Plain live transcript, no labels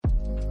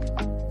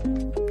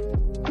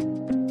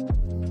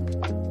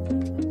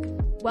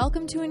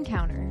Welcome to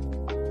Encounter.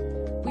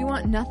 We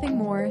want nothing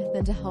more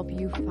than to help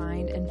you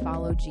find and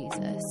follow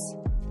Jesus.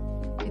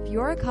 If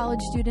you're a college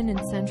student in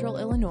Central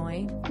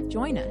Illinois,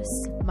 join us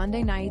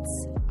Monday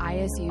nights,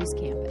 ISU's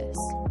campus.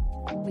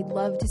 We'd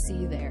love to see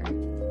you there.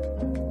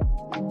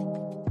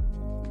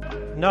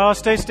 No,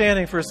 stay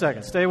standing for a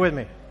second. Stay with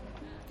me.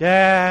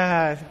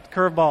 Yeah,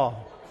 curveball.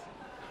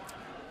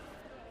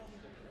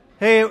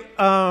 Hey,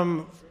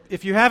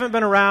 if you haven't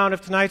been around,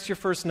 if tonight's your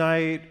first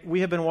night,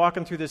 we have been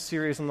walking through this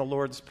series on the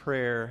Lord's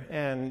Prayer.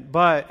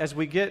 But as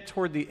we get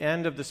toward the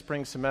end of the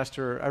spring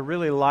semester, I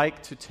really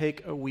like to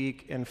take a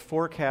week and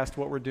forecast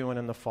what we're doing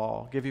in the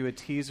fall, give you a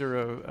teaser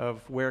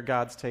of where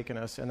God's taken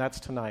us, and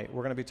that's tonight.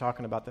 We're going to be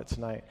talking about that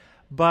tonight.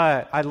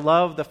 But I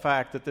love the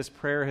fact that this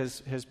prayer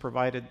has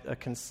provided a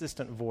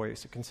consistent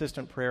voice, a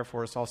consistent prayer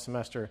for us all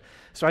semester.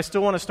 So I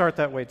still want to start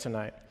that way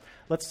tonight.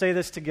 Let's say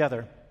this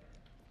together.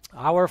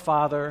 Our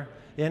Father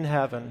in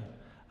heaven,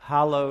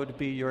 hallowed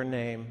be your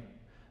name.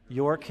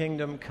 Your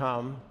kingdom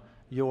come,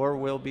 your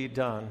will be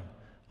done,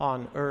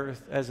 on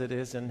earth as it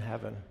is in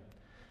heaven.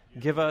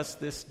 Give us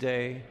this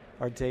day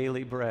our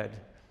daily bread,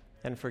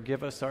 and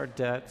forgive us our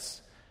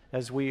debts,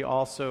 as we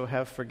also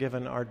have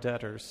forgiven our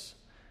debtors.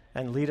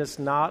 And lead us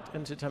not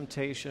into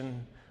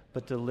temptation,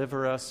 but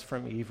deliver us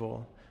from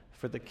evil.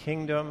 For the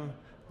kingdom,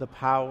 the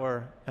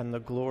power, and the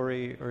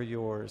glory are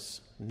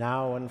yours,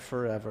 now and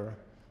forever.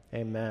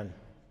 Amen.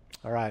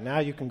 All right, now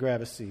you can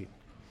grab a seat.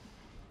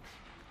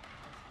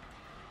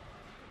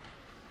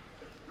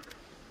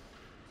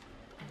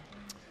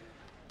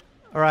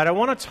 All right, I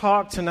want to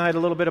talk tonight a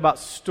little bit about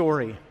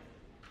story.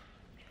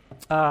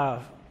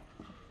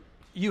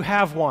 You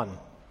have one, in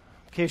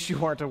case you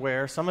weren't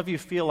aware. Some of you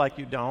feel like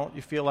you don't.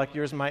 You feel like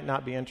yours might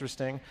not be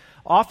interesting.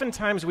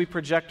 Oftentimes we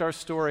project our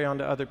story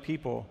onto other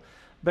people.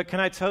 But can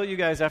I tell you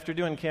guys, after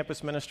doing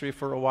campus ministry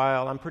for a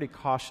while, I'm pretty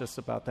cautious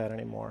about that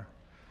anymore.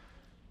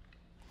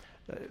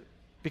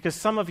 Because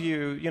some of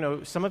you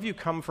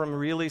come from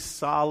really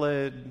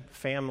solid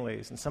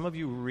families, and some of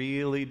you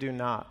really do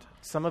not.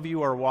 Some of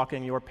you are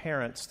walking your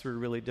parents through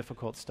really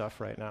difficult stuff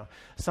right now.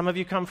 Some of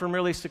you come from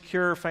really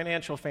secure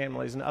financial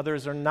families, and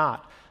others are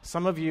not.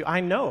 Some of you,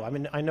 I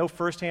know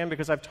firsthand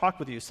because I've talked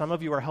with you. Some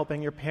of you are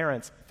helping your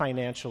parents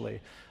financially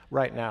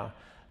right now.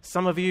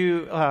 Some of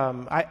you,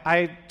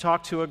 I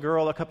talked to a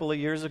girl a couple of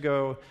years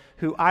ago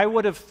who I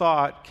would have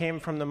thought came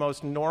from the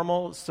most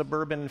normal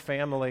suburban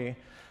family,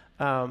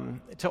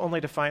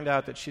 to find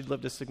out that she'd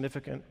lived a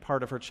significant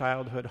part of her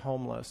childhood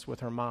homeless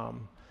with her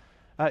mom.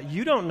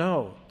 You don't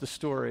know the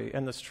story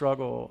and the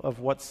struggle of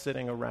what's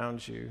sitting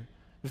around you.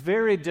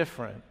 Very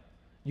different.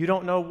 You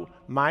don't know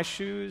my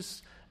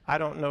shoes. I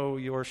don't know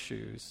your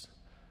shoes.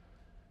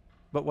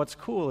 But what's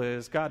cool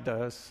is God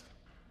does.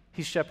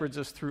 He shepherds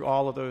us through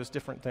all of those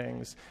different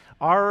things.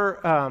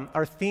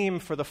 Our theme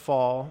for the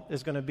fall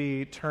is going to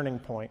be turning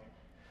point.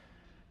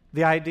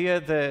 The idea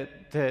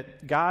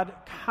that God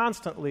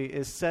constantly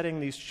is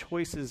setting these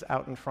choices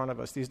out in front of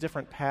us, these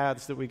different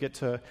paths that we get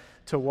to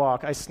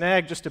walk. I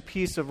snagged just a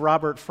piece of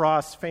Robert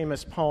Frost's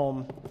famous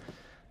poem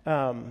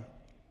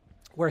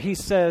where he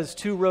says,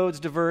 "Two roads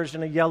diverged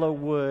in a yellow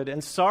wood,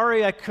 and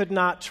sorry I could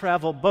not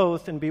travel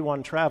both and be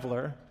one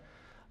traveler.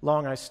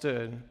 Long I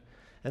stood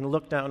and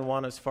looked down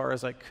one as far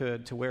as I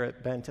could to where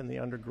it bent in the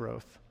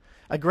undergrowth."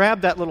 I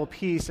grabbed that little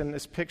piece in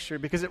this picture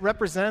because it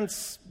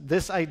represents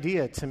this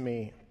idea to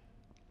me.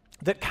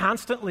 That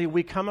constantly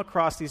we come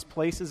across these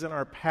places in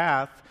our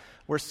path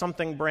where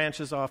something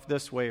branches off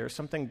this way or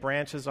something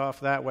branches off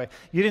that way.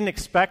 You didn't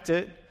expect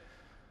it.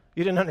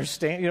 You didn't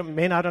understand. You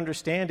may not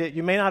understand it.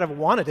 You may not have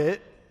wanted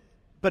it,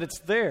 but it's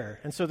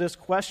there. And so this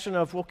question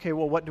of, okay,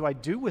 well, what do I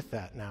do with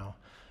that now?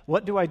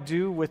 What do I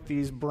do with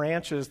these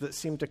branches that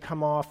seem to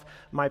come off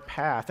my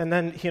path? And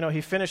then,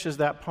 he finishes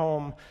that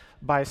poem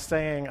by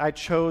saying, "I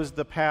chose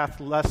the path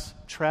less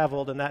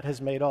traveled, and that has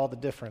made all the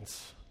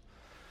difference."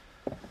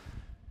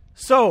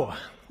 So,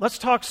 let's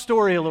talk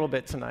story a little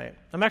bit tonight.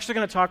 I'm actually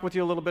going to talk with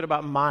you a little bit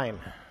about mine.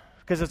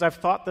 Because as I've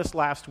thought this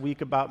last week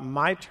about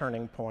my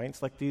turning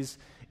points, like these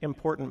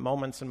important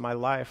moments in my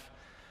life,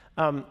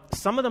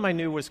 some of them I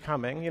knew was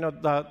coming.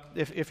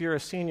 If you're a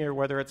senior,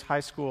 whether it's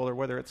high school or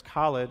whether it's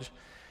college,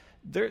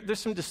 there's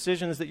some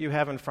decisions that you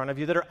have in front of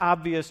you that are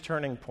obvious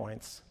turning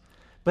points.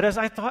 But as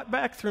I thought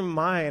back through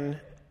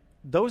mine,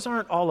 those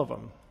aren't all of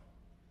them.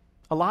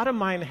 A lot of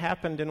mine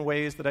happened in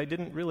ways that I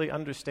didn't really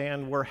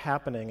understand were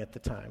happening at the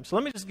time. So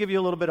let me just give you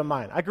a little bit of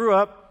mine. I grew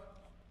up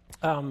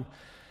way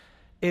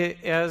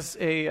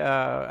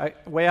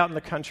out in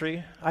the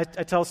country. I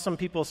tell some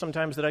people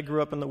sometimes that I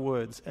grew up in the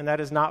woods, and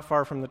that is not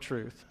far from the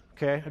truth.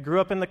 Okay, I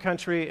grew up in the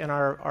country, and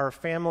our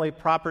family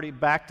property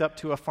backed up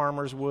to a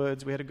farmer's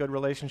woods. We had a good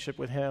relationship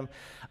with him.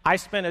 I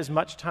spent as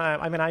much time,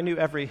 I knew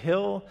every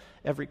hill,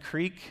 every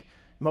creek,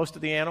 most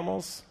of the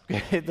animals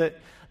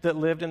that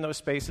lived in those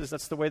spaces.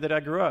 That's the way that I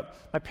grew up.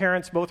 My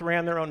parents both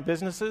ran their own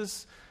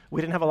businesses.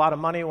 We didn't have a lot of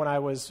money when I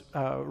was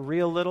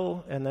real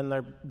little, and then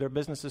their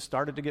businesses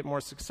started to get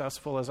more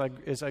successful as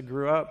I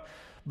grew up.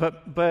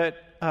 But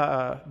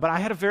I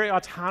had a very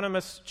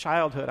autonomous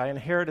childhood. I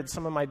inherited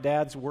some of my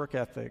dad's work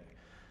ethic.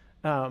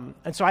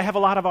 And so I have a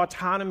lot of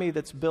autonomy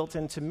that's built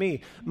into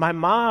me. My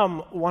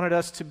mom wanted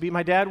us to be,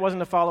 my dad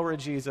wasn't a follower of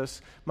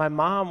Jesus. My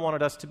mom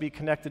wanted us to be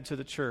connected to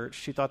the church.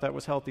 She thought that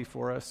was healthy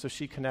for us, so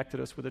she connected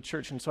us with the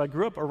church. And so I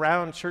grew up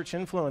around church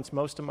influence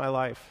most of my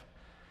life.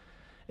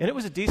 And it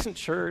was a decent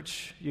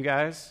church, you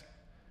guys.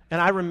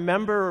 And I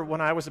remember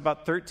when I was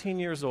about 13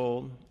 years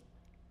old,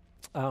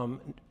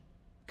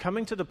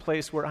 coming to the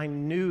place where I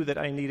knew that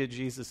I needed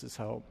Jesus'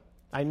 help.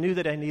 I knew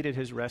that I needed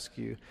his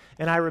rescue.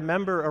 And I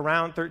remember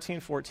around 13,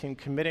 14,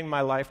 committing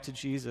my life to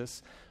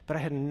Jesus, but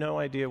I had no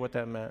idea what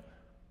that meant.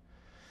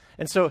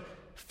 And so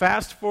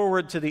fast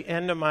forward to the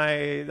end of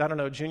my,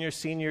 junior,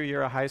 senior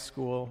year of high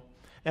school,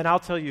 and I'll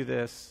tell you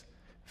this,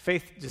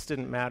 faith just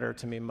didn't matter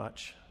to me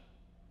much.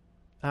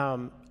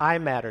 I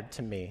mattered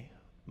to me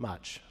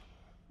much,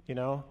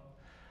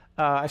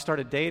 I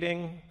started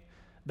dating.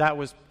 That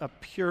was a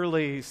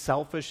purely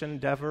selfish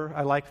endeavor.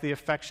 I liked the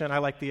affection. I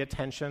liked the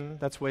attention.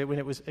 That's when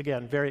it was,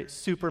 again, very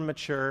super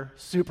mature,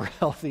 super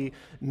healthy,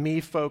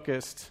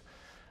 me-focused.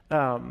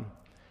 And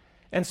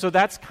so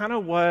that's kind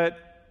of what,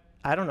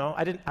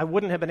 I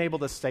wouldn't have been able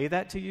to say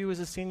that to you as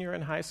a senior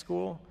in high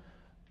school,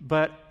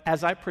 but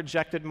as I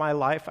projected my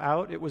life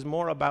out, it was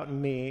more about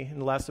me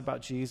and less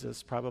about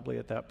Jesus probably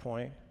at that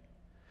point.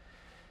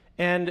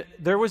 And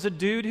there was a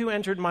dude who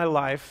entered my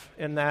life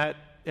in that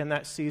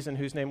season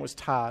whose name was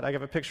Todd. I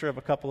have a picture of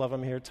a couple of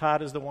them here.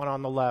 Todd is the one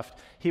on the left.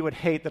 He would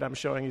hate that I'm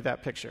showing you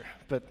that picture,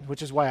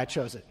 which is why I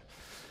chose it,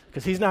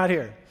 because he's not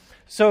here.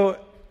 So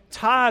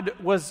Todd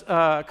was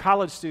a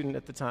college student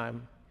at the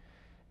time,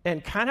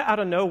 and kind of out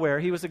of nowhere,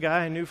 he was a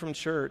guy I knew from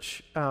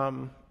church.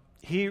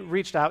 He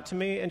reached out to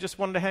me and just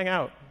wanted to hang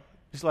out.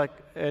 He's like,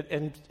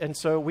 and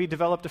so we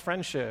developed a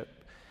friendship.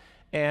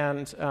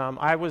 And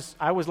I was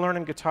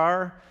learning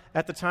guitar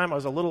at the time. I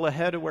was a little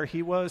ahead of where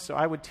he was, so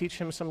I would teach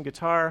him some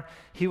guitar.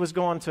 He was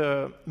going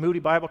to Moody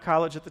Bible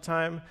College at the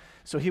time,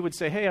 so he would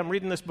say, hey, I'm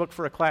reading this book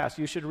for a class.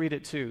 You should read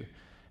it too.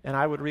 And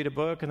I would read a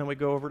book, and then we'd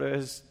go over to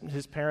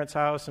his parents'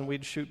 house, and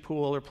we'd shoot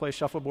pool or play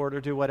shuffleboard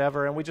or do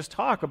whatever, and we'd just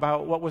talk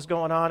about what was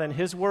going on in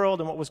his world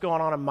and what was going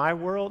on in my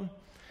world.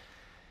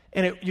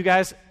 And you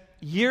guys,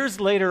 years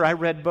later, I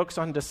read books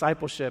on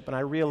discipleship, and I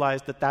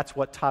realized that that's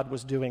what Todd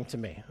was doing to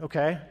me,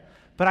 okay?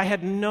 But I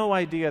had no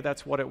idea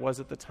that's what it was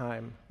at the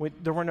time.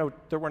 There were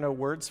no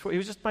words for it. He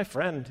was just my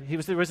friend.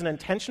 There was an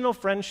intentional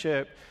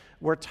friendship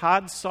where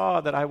Todd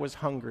saw that I was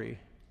hungry,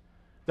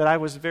 that I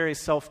was very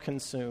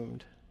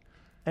self-consumed,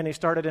 and he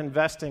started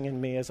investing in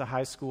me as a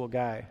high school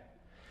guy.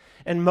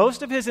 And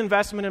most of his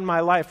investment in my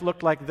life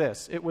looked like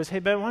this. It was, hey,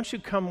 Ben, why don't you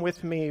come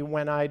with me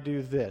when I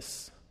do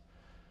this?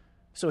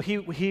 So he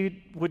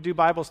would do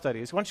Bible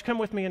studies. Why don't you come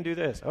with me and do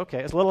this? Okay,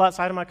 it's a little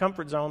outside of my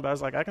comfort zone, but I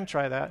was like, I can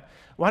try that.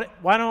 Why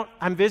don't,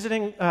 I'm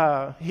visiting,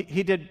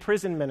 he did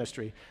prison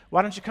ministry.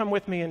 Why don't you come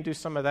with me and do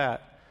some of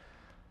that?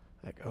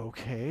 Like,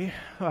 okay,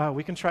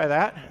 we can try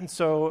that. And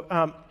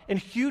so, and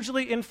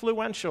hugely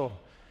influential.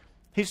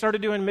 He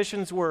started doing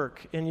missions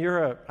work in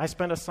Europe. I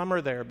spent a summer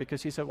there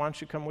because he said, why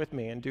don't you come with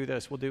me and do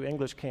this? We'll do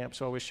English camp,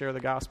 so I always share the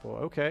gospel.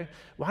 Okay.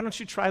 Why don't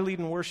you try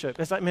leading worship?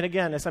 As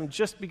I'm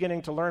just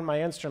beginning to learn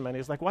my instrument.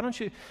 He's like, why don't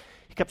you?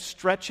 He kept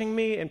stretching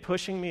me and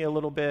pushing me a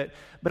little bit.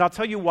 But I'll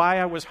tell you why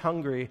I was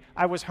hungry.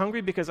 I was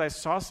hungry because I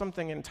saw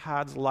something in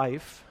Todd's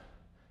life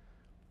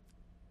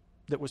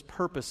that was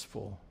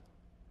purposeful.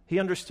 He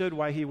understood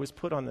why he was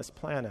put on this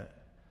planet.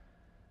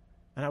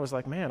 And I was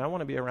like, man, I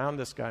want to be around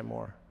this guy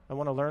more. I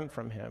want to learn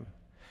from him.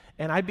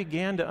 And I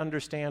began to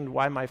understand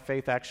why my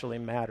faith actually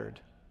mattered.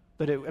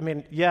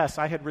 Yes,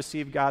 I had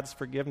received God's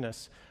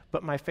forgiveness,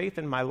 but my faith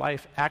in my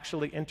life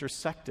actually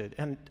intersected,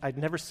 and I'd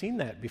never seen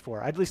that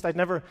before.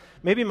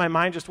 Maybe my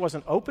mind just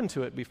wasn't open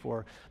to it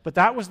before, but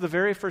that was the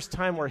very first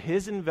time where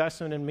his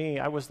investment in me,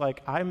 I was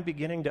like, I'm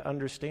beginning to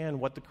understand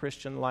what the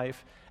Christian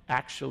life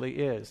actually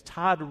is.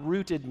 Todd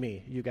rooted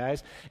me, you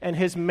guys, and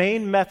his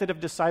main method of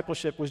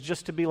discipleship was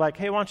just to be like,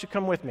 hey, why don't you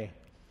come with me?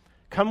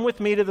 Come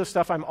with me to the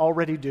stuff I'm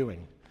already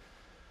doing.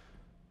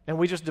 And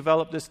we just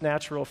developed this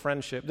natural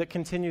friendship that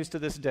continues to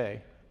this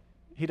day.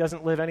 He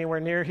doesn't live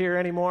anywhere near here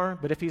anymore,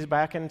 but if he's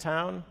back in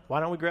town, why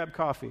don't we grab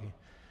coffee?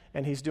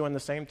 And he's doing the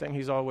same thing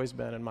he's always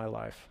been in my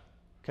life,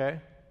 okay?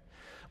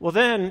 Well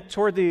then,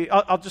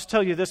 I'll just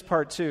tell you this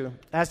part too.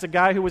 As a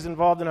guy who was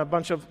involved in a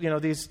bunch of,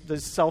 these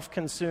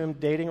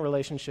self-consumed dating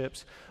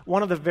relationships,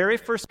 one of the very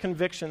first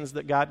convictions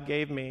that God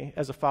gave me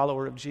as a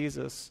follower of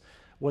Jesus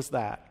was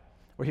that,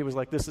 where he was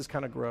like, this is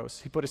kind of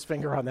gross. He put his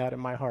finger on that in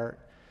my heart.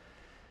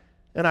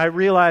 And I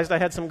realized I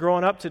had some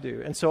growing up to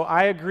do. And so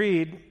I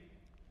agreed,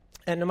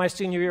 and in my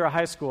senior year of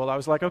high school, I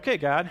was like, okay,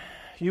 God,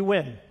 you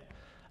win.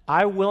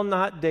 I will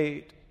not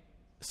date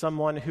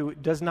someone who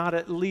does not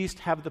at least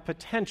have the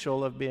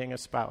potential of being a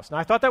spouse. Now,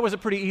 I thought that was a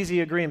pretty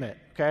easy agreement,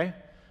 okay?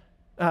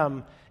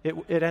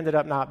 It ended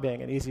up not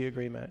being an easy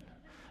agreement.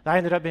 I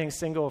ended up being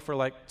single for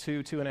like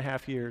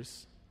 2.5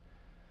 years.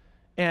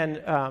 And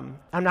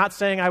I'm not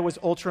saying I was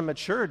ultra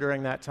mature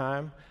during that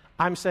time.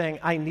 I'm saying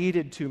I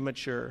needed to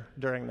mature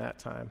during that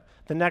time.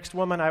 The next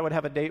woman I would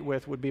have a date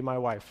with would be my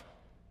wife.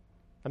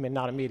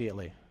 Not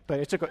immediately, but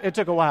it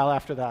took a while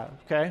after that,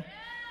 okay?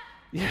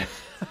 Yeah.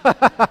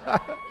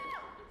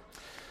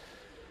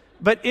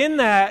 But in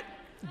that,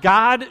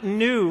 God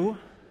knew.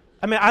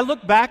 I mean, I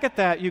look back at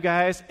that, you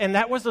guys, and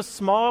that was a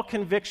small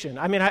conviction.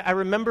 I mean, I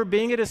remember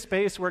being at a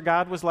space where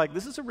God was like,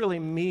 this is a really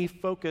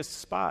me-focused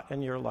spot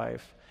in your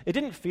life. It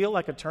didn't feel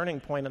like a turning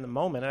point in the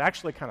moment. It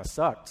actually kind of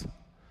sucked.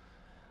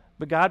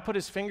 But God put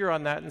his finger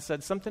on that and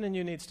said, something in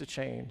you needs to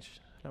change.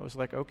 And I was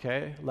like,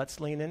 okay, let's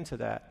lean into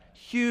that.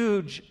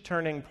 Huge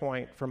turning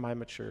point for my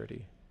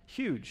maturity.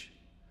 Huge.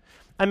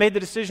 I made the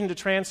decision to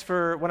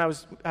transfer when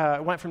I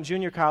went from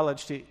junior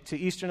college to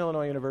Eastern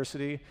Illinois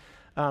University,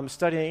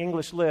 studying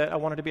English Lit. I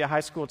wanted to be a high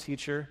school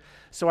teacher,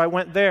 so I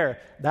went there.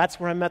 That's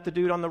where I met the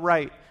dude on the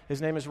right.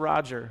 His name is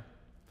Roger.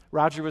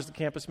 Roger was the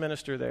campus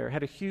minister there,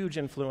 had a huge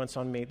influence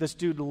on me. This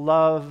dude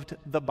loved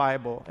the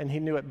Bible, and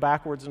he knew it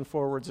backwards and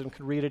forwards and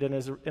could read it in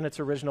its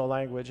original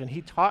language. And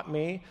he taught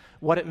me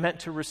what it meant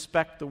to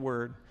respect the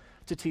Word,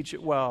 to teach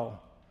it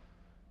well,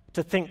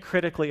 to think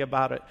critically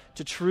about it,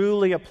 to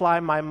truly apply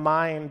my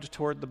mind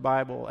toward the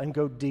Bible and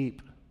go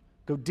deep.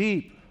 Go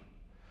deep.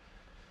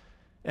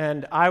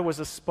 And I was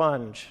a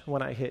sponge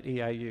when I hit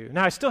EIU.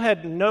 Now, I still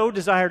had no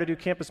desire to do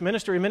campus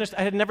ministry.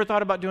 I had never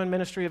thought about doing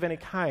ministry of any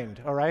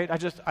kind, all right?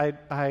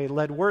 I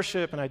led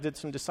worship, and I did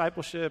some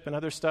discipleship and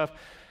other stuff.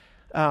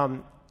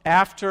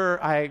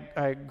 After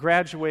I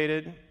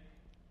graduated,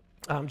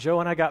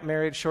 Joe and I got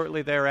married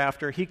shortly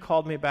thereafter. He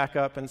called me back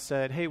up and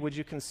said, hey, would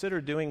you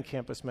consider doing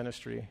campus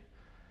ministry?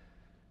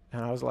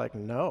 And I was like,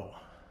 no,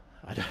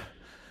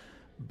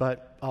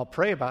 but I'll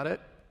pray about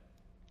it.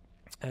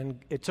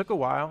 And it took a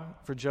while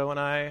for Joe and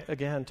I,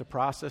 again, to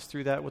process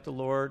through that with the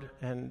Lord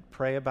and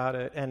pray about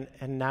it. And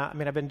now, I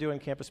mean, I've been doing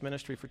campus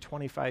ministry for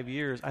 25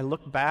 years. I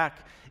look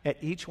back at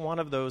each one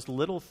of those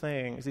little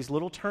things, these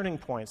little turning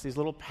points, these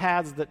little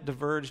paths that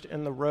diverged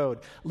in the road,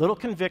 little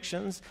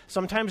convictions.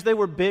 Sometimes they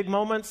were big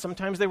moments.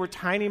 Sometimes they were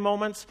tiny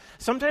moments.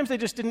 Sometimes they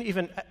just didn't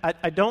even,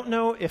 I don't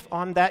know if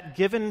on that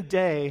given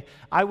day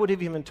I would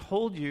have even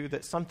told you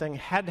that something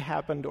had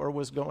happened or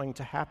was going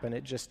to happen.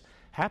 It just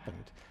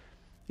happened.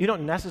 You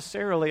don't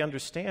necessarily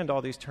understand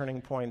all these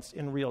turning points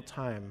in real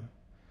time.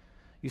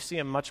 You see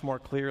them much more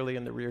clearly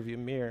in the rearview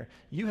mirror.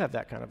 You have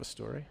that kind of a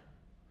story.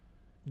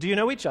 Do you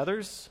know each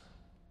other's?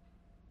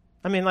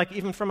 I mean, like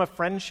even from a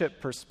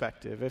friendship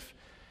perspective, it's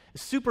a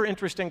super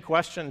interesting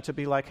question to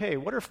be like, hey,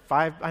 what are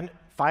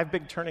five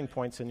big turning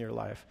points in your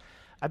life?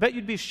 I bet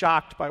you'd be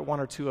shocked by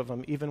one or two of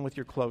them, even with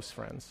your close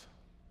friends.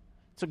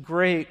 It's a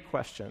great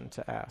question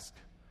to ask.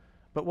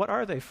 But what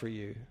are they for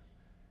you?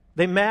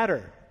 They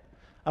matter.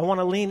 I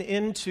want to lean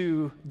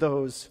into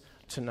those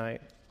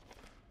tonight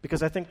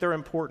because I think they're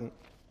important.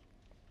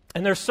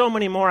 And there's so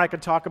many more I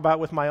could talk about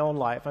with my own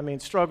life. I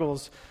mean,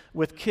 struggles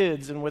with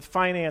kids and with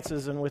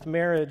finances and with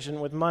marriage and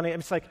with money.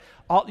 It's like,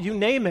 you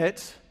name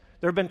it,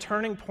 there have been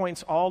turning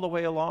points all the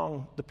way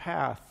along the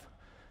path.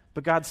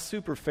 But God's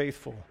super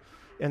faithful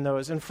in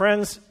those. And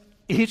friends,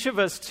 each of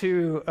us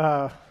too,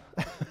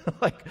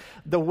 like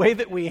the way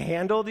that we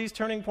handle these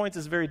turning points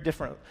is very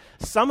different.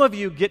 Some of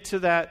you get to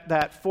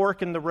that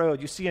fork in the road.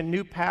 You see a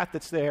new path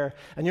that's there,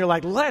 and you're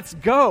like, let's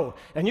go.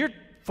 And you're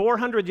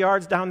 400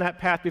 yards down that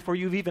path before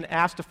you've even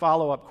asked a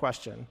follow-up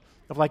question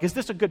of like, is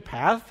this a good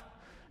path?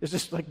 Is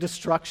this like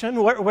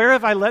destruction? Where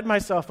have I led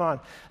myself on?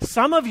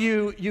 Some of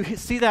you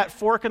see that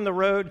fork in the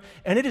road,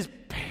 and it is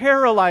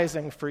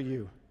paralyzing for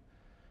you.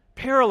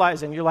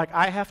 Paralyzing. You're like,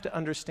 I have to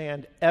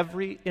understand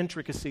every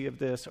intricacy of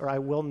this or I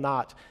will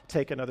not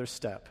take another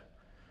step.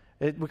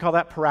 We call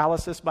that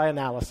paralysis by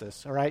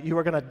analysis, all right? You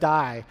are going to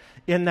die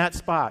in that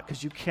spot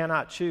because you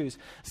cannot choose.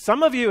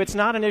 Some of you, it's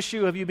not an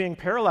issue of you being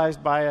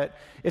paralyzed by it.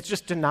 It's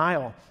just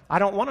denial. I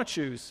don't want to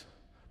choose.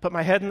 Put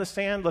my head in the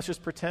sand, let's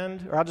just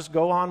pretend, or I'll just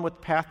go on with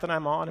the path that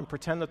I'm on and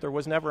pretend that there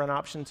was never an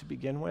option to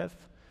begin with.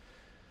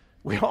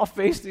 We all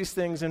face these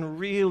things in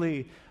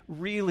really,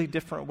 really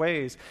different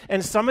ways.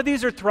 And some of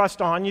these are thrust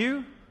on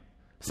you.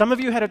 Some of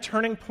you had a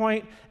turning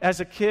point as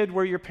a kid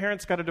where your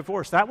parents got a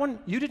divorce. That one,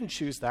 you didn't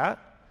choose that.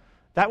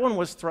 That one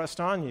was thrust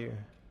on you.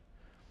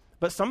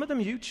 But some of them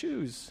you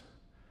choose.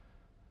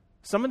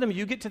 Some of them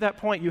you get to that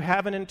point, you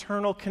have an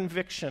internal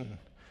conviction.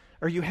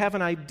 Or you have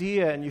an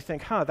idea and you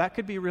think, that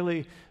could be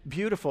really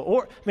beautiful.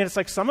 Or, it's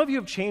like some of you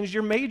have changed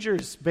your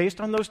majors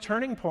based on those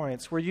turning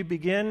points where you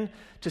begin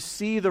to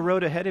see the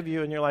road ahead of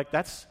you and you're like,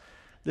 this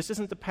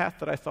isn't the path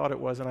that I thought it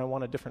was and I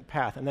want a different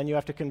path. And then you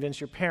have to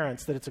convince your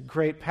parents that it's a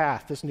great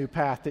path, this new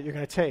path that you're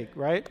going to take,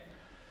 right?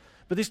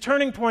 But these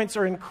turning points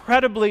are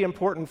incredibly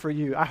important for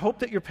you. I hope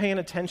that you're paying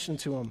attention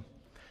to them.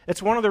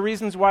 It's one of the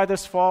reasons why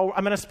this fall,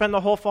 I'm going to spend the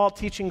whole fall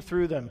teaching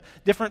through them.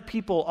 Different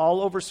people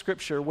all over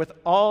Scripture with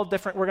all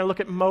different, we're going to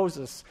look at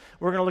Moses.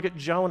 We're going to look at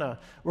Jonah.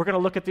 We're going to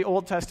look at the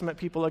Old Testament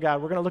people of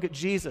God. We're going to look at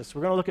Jesus.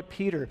 We're going to look at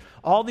Peter.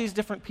 All these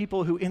different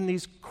people who in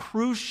these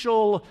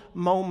crucial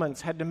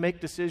moments had to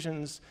make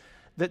decisions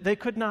that they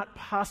could not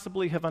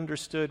possibly have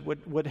understood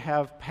would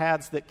have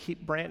paths that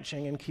keep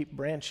branching and keep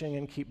branching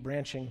and keep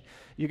branching.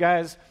 You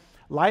guys,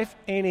 life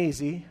ain't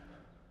easy,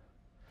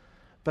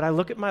 but I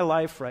look at my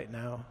life right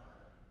now.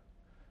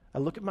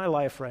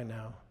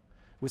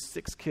 with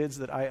 6 kids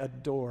that I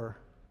adore.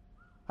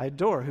 I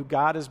adore, who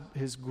God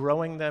is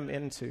growing them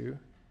into.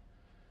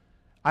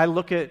 I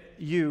look at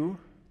you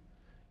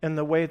and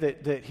the way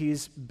that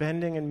he's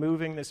bending and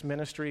moving this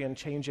ministry and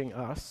changing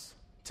us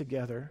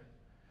together.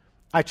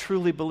 I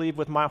truly believe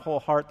with my whole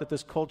heart that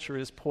this culture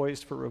is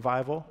poised for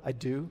revival. I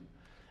do.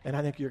 And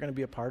I think you're going to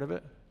be a part of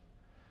it.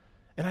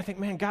 And I think,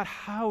 man, God,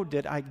 how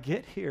did I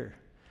get here?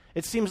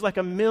 It seems like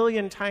a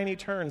million tiny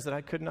turns that I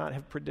could not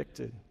have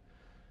predicted.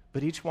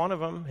 But each one of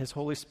them, his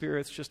Holy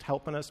Spirit's just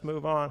helping us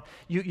move on.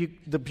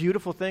 The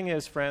beautiful thing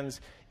is,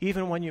 friends,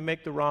 even when you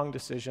make the wrong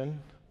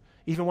decision,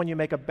 even when you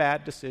make a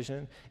bad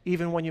decision,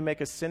 even when you make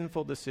a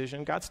sinful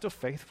decision, God's still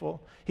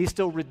faithful. He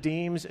still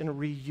redeems and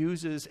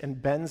reuses and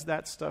bends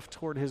that stuff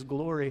toward his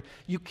glory.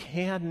 You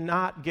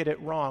cannot get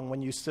it wrong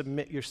when you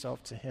submit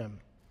yourself to him.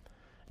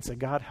 And say,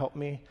 God, help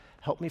me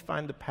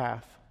find the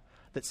path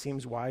that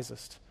seems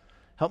wisest.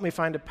 Help me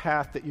find a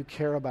path that you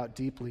care about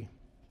deeply.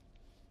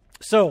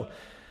 So,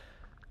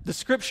 the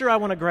scripture I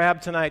want to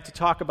grab tonight to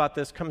talk about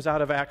this comes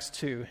out of Acts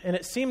 2. And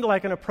it seemed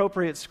like an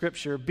appropriate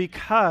scripture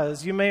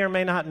because, you may or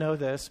may not know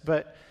this,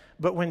 but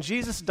when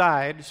Jesus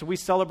died, so we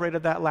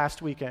celebrated that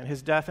last weekend,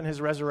 his death and his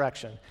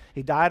resurrection.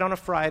 He died on a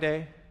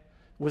Friday,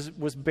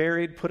 was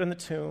buried, put in the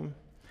tomb,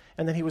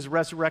 and then he was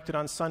resurrected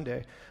on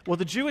Sunday. Well,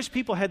 the Jewish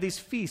people had these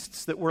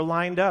feasts that were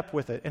lined up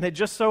with it. And it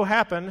just so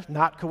happened,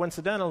 not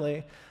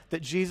coincidentally,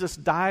 that Jesus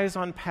dies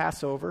on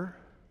Passover.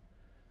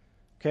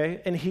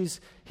 Okay, and he's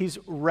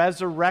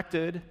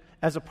resurrected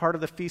as a part of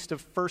the Feast of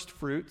First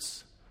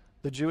Fruits.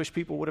 The Jewish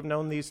people would have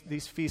known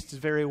these feasts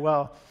very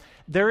well.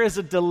 There is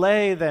a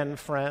delay then,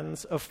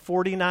 friends, of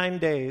 49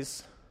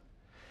 days.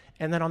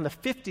 And then on the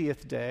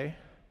 50th day,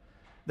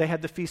 they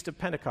had the Feast of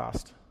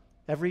Pentecost.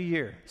 Every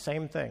year,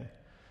 same thing.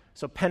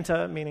 So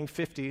Penta meaning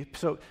 50.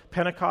 So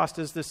Pentecost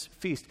is this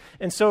feast.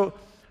 And so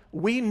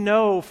we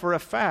know for a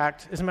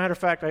fact, as a matter of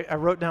fact, I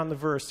wrote down the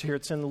verse here,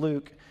 it's in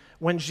Luke.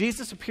 When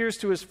Jesus appears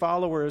to his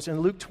followers in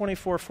Luke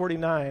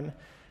 24:49,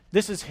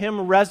 this is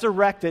him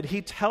resurrected.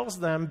 He tells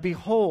them,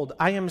 behold,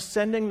 I am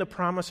sending the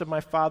promise of my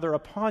Father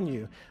upon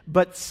you,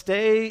 but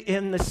stay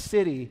in the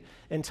city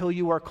until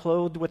you are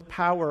clothed with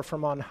power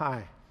from on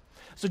high.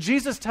 So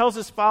Jesus tells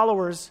his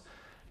followers,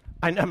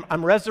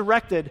 I'm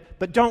resurrected,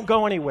 but don't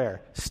go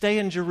anywhere. Stay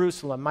in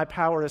Jerusalem. My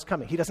power is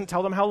coming. He doesn't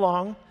tell them how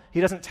long.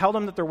 He doesn't tell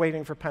them that they're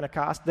waiting for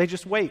Pentecost. They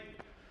just wait.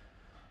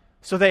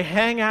 So they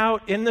hang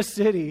out in the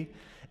city.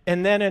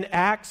 And then in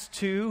Acts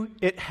 2,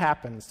 it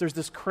happens. There's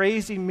this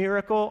crazy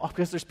miracle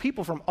because there's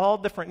people from all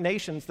different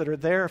nations that are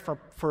there for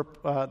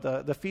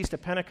the Feast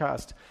of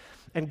Pentecost.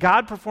 And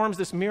God performs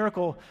this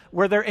miracle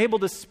where they're able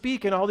to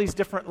speak in all these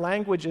different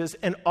languages,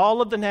 and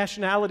all of the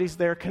nationalities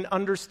there can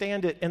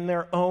understand it in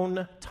their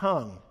own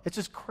tongue. It's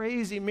this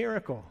crazy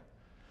miracle.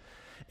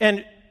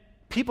 And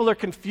people are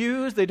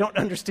confused. They don't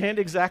understand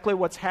exactly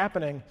what's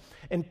happening.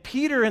 And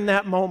Peter in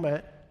that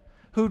moment,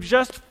 who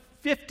just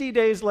 50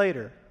 days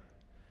later,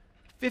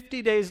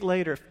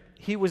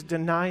 he was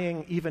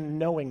denying even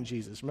knowing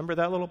Jesus. Remember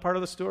that little part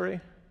of the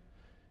story?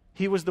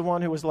 He was the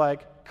one who was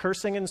like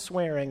cursing and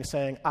swearing,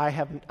 saying,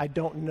 I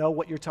don't know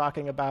what you're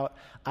talking about.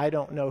 I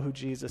don't know who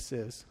Jesus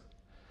is.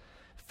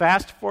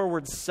 Fast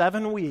forward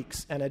 7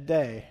 weeks and a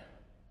day,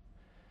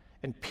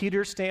 and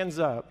Peter stands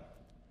up,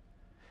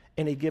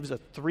 and he gives a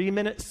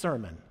 3-minute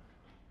sermon.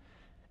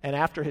 And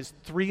after his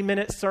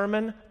 3-minute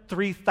sermon,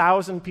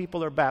 3,000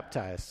 people are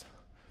baptized.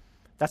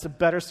 That's a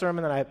better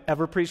sermon than I've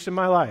ever preached in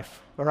my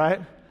life, all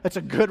right? That's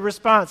a good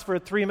response for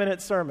a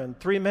 3-minute sermon.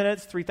 3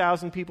 minutes,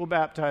 3,000 people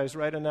baptized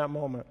right in that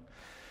moment.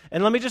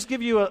 And let me just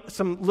give you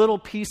some little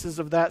pieces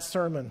of that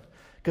sermon,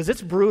 because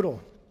it's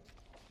brutal.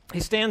 He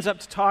stands up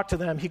to talk to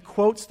them. He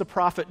quotes the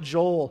prophet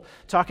Joel,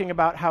 talking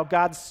about how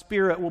God's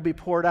Spirit will be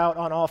poured out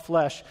on all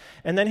flesh.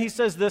 And then he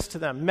says this to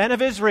them, men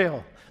of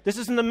Israel, this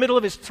is in the middle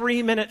of his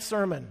 3-minute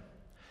sermon.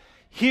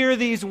 Hear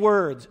these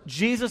words,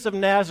 Jesus of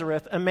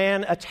Nazareth, a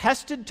man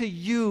attested to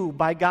you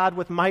by God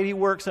with mighty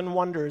works and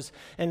wonders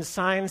and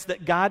signs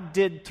that God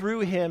did through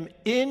him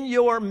in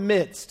your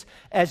midst,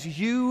 as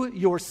you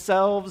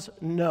yourselves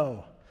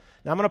know.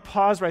 Now I'm going to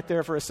pause right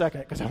there for a second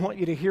because I want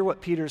you to hear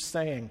what Peter's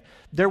saying.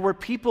 There were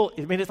people,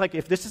 it's like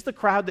if this is the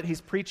crowd that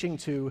he's preaching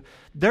to,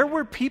 there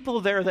were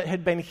people there that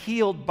had been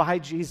healed by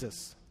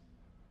Jesus.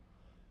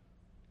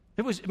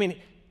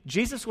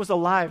 Jesus was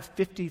alive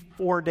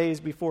 54 days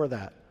before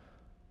that.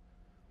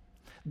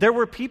 There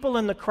were people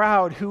in the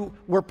crowd who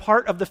were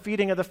part of the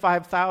feeding of the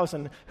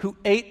 5,000 who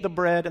ate the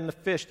bread and the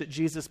fish that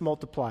Jesus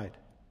multiplied.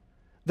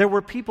 There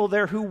were people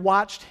there who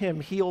watched him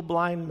heal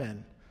blind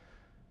men.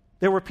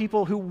 There were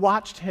people who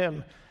watched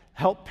him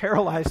help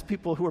paralyzed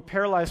people who were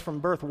paralyzed from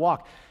birth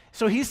walk.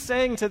 So he's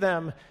saying to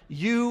them,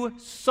 you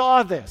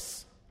saw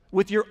this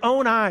with your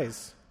own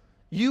eyes.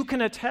 You can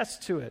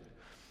attest to it.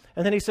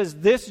 And then he says,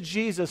 this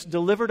Jesus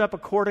delivered up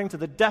according to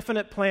the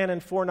definite plan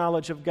and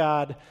foreknowledge of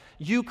God,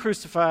 you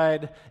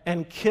crucified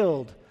and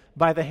killed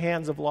by the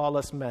hands of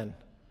lawless men.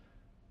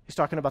 He's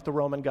talking about the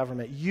Roman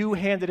government. You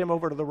handed him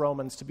over to the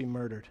Romans to be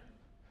murdered.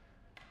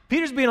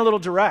 Peter's being a little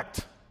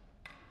direct.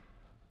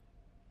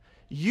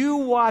 You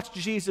watched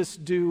Jesus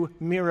do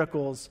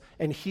miracles,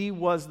 and he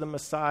was the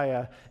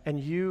Messiah, and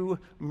you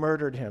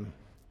murdered him.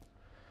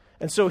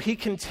 And so he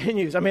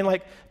continues.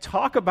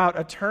 Talk about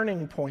a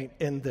turning point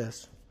in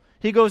this.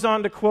 He goes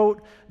on to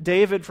quote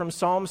David from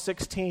Psalm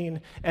 16,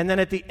 and then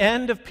at the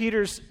end of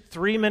Peter's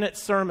 3-minute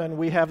sermon,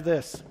 we have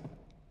this.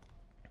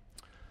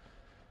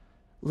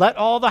 Let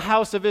all the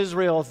house of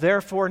Israel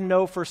therefore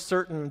know for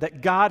certain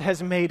that God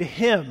has made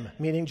him,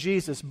 meaning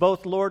Jesus,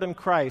 both Lord and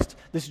Christ,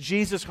 this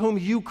Jesus whom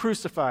you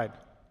crucified.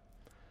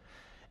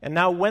 And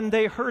now when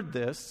they heard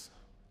this,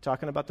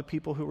 talking about the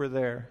people who were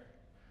there,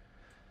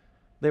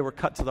 they were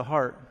cut to the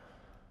heart.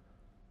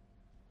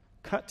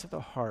 Cut to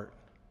the heart.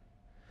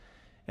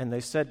 And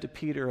they said to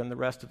Peter and the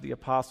rest of the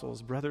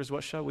apostles, brothers,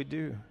 what shall we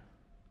do?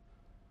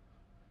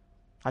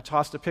 I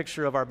tossed a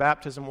picture of our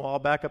baptism wall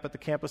back up at the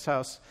campus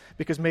house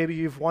because maybe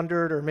you've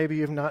wondered or maybe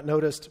you've not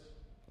noticed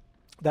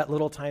that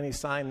little tiny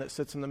sign that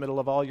sits in the middle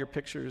of all your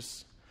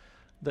pictures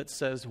that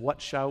says,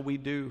 what shall we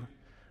do?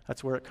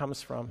 That's where it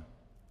comes from.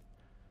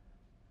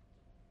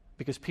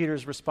 Because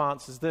Peter's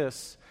response is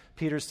this.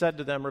 Peter said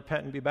to them,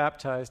 repent and be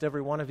baptized,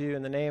 every one of you,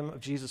 in the name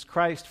of Jesus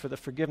Christ for the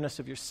forgiveness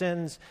of your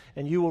sins,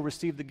 and you will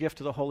receive the gift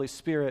of the Holy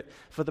Spirit.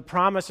 For the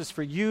promise is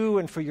for you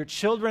and for your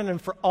children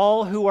and for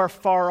all who are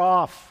far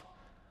off.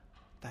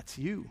 That's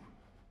you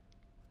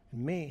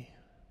and me.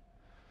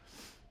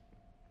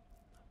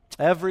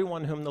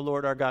 Everyone whom the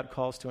Lord our God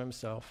calls to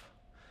himself.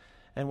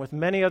 And with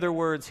many other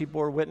words he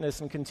bore witness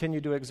and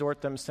continued to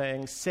exhort them,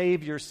 saying,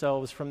 save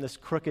yourselves from this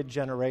crooked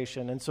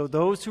generation. And so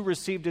those who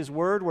received his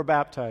word were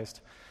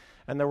baptized.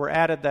 And there were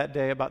added that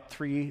day about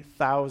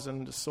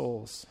 3,000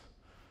 souls.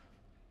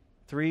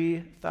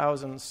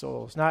 3,000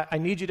 souls. Now, I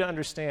need you to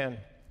understand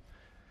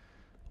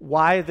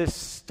why this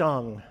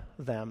stung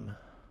them.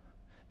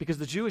 Because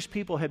the Jewish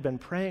people had been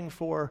praying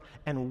for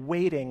and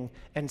waiting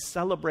and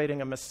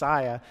celebrating a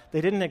Messiah.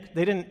 They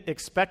didn't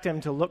expect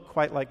him to look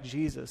quite like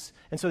Jesus.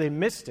 And so they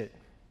missed it.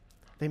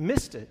 They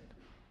missed it.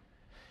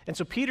 And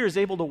so Peter is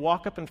able to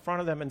walk up in front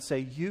of them and say,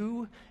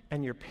 you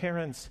and your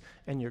parents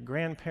and your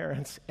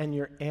grandparents and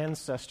your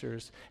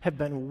ancestors have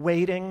been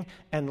waiting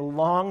and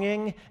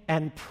longing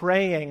and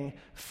praying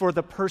for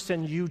the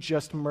person you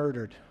just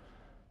murdered.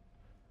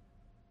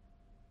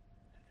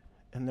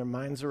 And their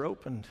minds are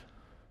opened.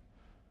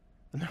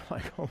 And they're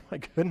like, oh my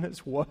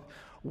goodness,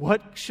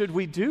 what should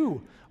we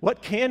do?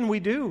 What can we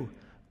do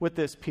with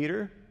this,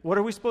 Peter? What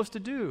are we supposed to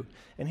do?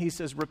 And he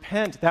says,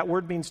 repent. That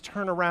word means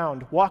turn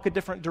around, walk a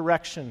different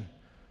direction,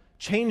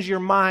 change your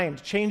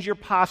mind, change your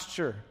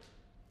posture,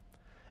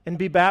 and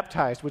be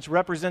baptized, which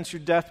represents your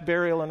death,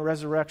 burial, and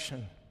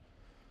resurrection.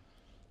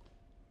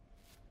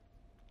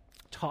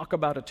 Talk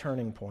about a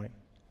turning point.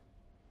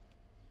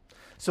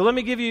 So let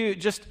me give you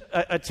just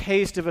a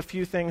taste of a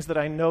few things that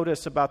I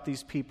notice about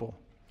these people.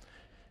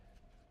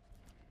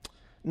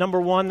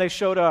 Number one, they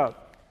showed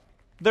up.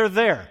 They're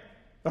there,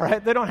 all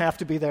right? They don't have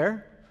to be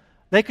there.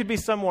 They could be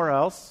somewhere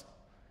else.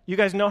 You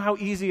guys know how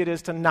easy it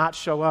is to not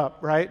show up,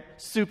 right?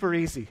 Super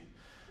easy.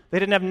 They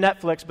didn't have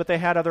Netflix, but they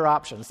had other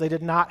options. They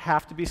did not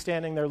have to be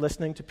standing there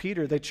listening to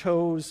Peter. They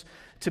chose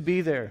to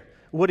be there.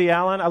 Woody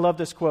Allen, I love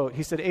this quote.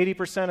 He said,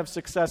 80% of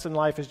success in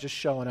life is just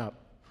showing up.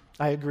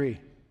 I agree.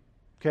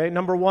 Okay,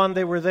 number one,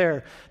 they were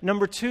there.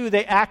 Number two,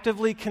 they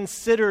actively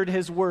considered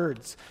his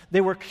words.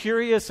 They were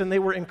curious and they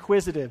were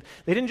inquisitive.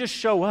 They didn't just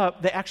show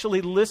up, they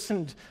actually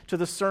listened to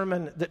the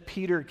sermon that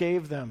Peter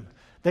gave them.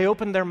 They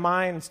opened their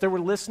minds, they were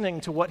listening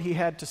to what he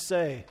had to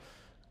say.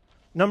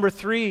 Number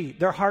three,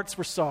 their hearts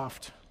were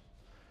soft.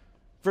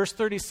 Verse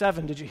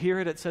 37, did you hear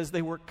it? It says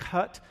they were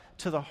cut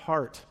to the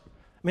heart.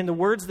 I mean, the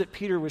words that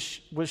Peter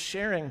was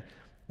sharing,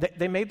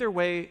 they made their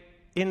way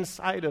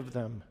inside of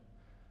them.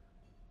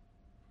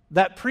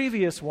 That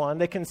previous one,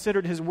 they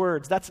considered his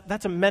words.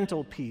 That's a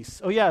mental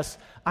piece. Oh yes,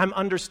 I'm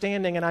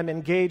understanding and I'm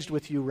engaged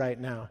with you right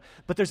now.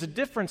 But there's a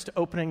difference to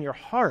opening your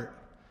heart.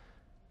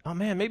 Oh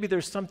man, maybe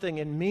there's something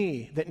in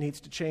me that needs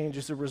to change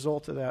as a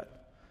result of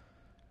that.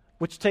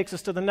 Which takes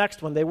us to the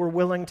next one. They were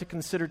willing to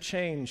consider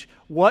change.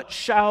 What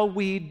shall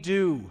we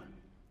do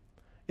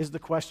is the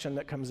question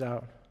that comes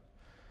out.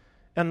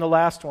 And the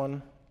last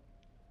one,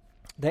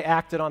 they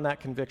acted on that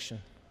conviction.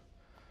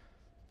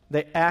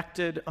 They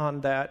acted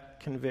on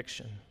that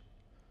conviction.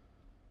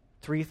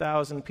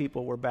 3,000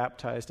 people were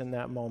baptized in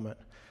that moment,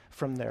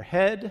 from their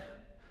head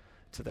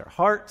to their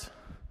heart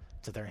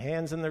to their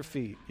hands and their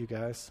feet, you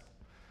guys.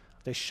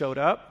 They showed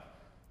up.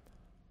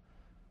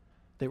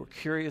 They were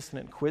curious and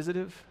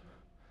inquisitive,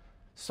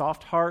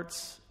 soft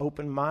hearts,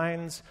 open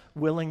minds,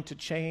 willing to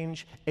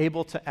change,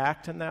 able to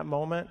act in that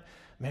moment.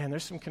 Man,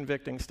 there's some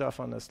convicting stuff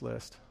on this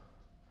list.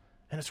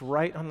 And it's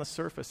right on the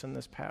surface in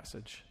this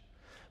passage.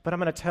 But I'm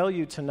going to tell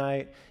you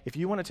tonight, if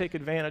you want to take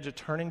advantage of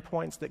turning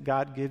points that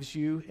God gives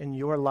you in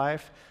your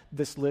life,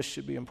 this list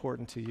should be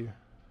important to you.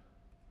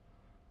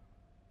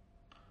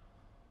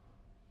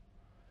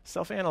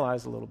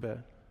 Self-analyze a little bit.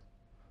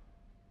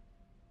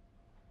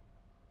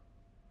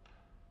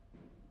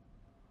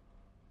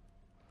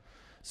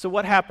 So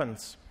what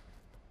happens?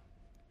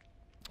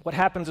 What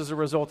happens as a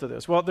result of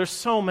this? Well, there's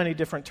so many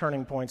different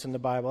turning points in the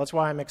Bible. That's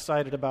why I'm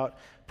excited about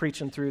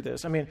preaching through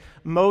this. I mean,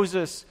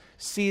 Moses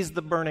sees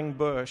the burning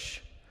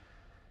bush,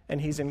 and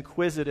he's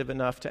inquisitive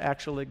enough to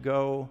actually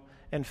go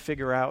and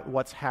figure out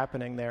what's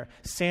happening there.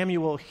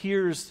 Samuel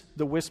hears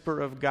the whisper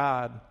of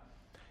God,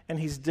 and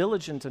he's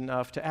diligent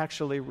enough to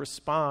actually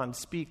respond.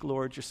 Speak,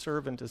 Lord, your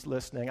servant is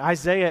listening.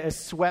 Isaiah is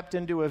swept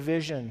into a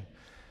vision,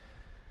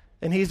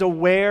 and he's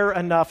aware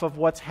enough of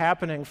what's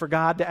happening for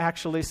God to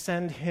actually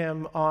send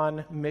him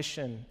on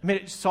mission. I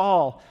mean,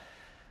 Saul,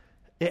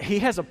 he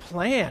has a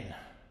plan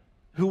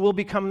who will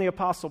become the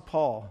Apostle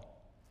Paul.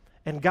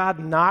 And God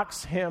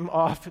knocks him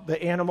off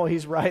the animal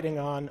he's riding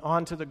on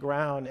onto the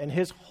ground, and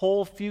his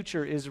whole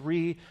future is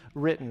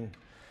rewritten.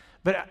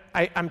 But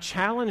I'm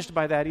challenged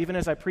by that even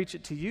as I preach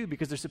it to you,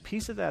 because there's a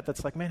piece of that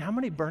that's like, man, how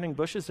many burning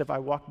bushes have I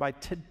walked by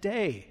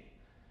today?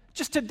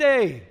 Just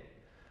today.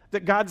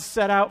 That God's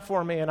set out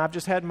for me, and I've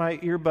just had my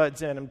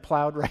earbuds in and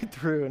plowed right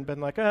through and been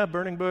like,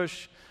 burning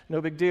bush,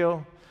 no big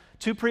deal.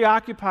 Too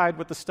preoccupied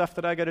with the stuff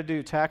that I got to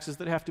do, taxes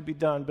that have to be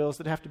done, bills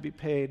that have to be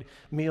paid,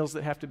 meals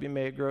that have to be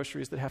made,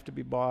 groceries that have to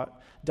be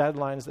bought,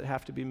 deadlines that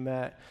have to be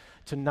met,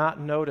 to not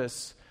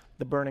notice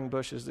the burning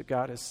bushes that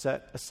God has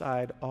set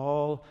aside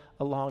all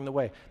along the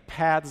way.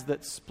 Paths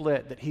that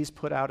split, that he's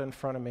put out in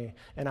front of me,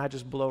 and I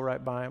just blow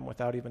right by them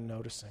without even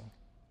noticing.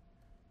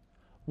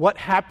 What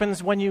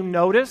happens when you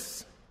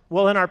notice?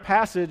 Well, in our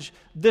passage,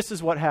 this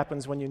is what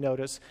happens when you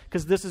notice,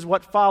 because this is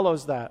what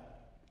follows that.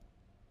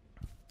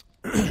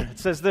 It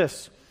says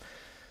this,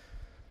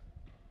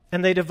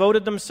 and they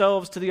devoted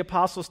themselves to the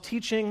apostles'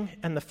 teaching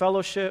and the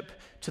fellowship,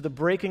 to the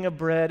breaking of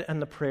bread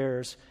and the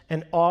prayers,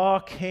 and awe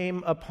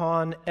came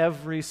upon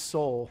every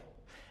soul.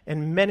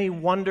 And many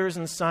wonders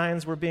and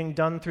signs were being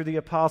done through the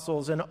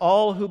apostles, and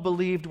all who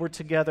believed were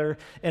together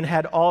and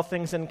had all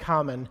things in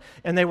common.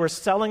 And they were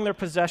selling their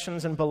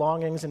possessions and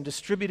belongings and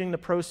distributing the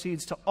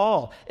proceeds to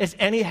all, as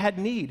any had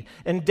need.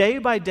 And day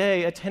by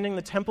day, attending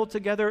the temple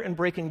together and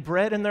breaking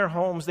bread in their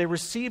homes, they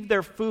received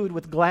their food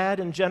with glad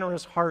and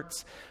generous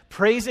hearts,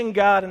 praising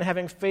God and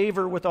having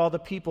favor with all the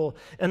people.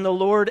 And the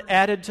Lord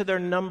added to their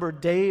number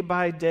day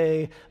by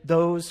day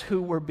those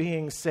who were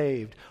being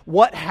saved.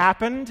 What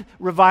happened?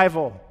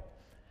 Revival.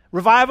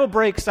 Revival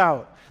breaks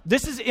out.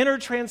 This is inner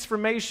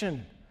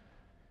transformation.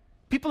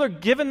 People are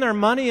giving their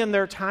money and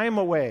their time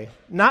away,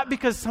 not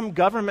because some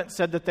government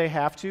said that they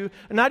have to,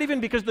 not even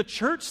because the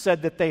church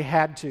said that they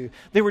had to.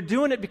 They were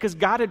doing it because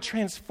God had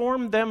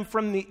transformed them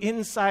from the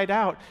inside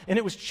out, and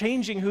it was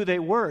changing who they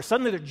were.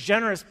 Suddenly they're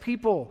generous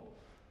people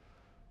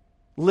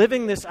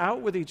living this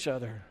out with each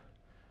other.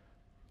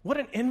 What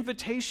an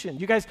invitation.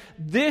 You guys,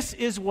 this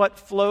is what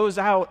flows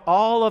out,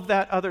 all of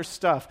that other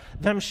stuff,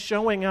 them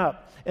showing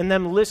up and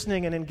them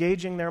listening and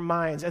engaging their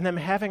minds and them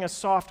having a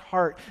soft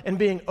heart and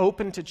being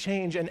open to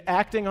change and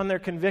acting on their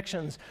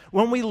convictions.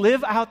 When we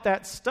live out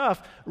that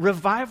stuff,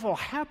 revival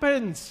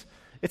happens.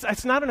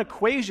 It's not an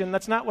equation.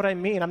 That's not what I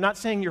mean. I'm not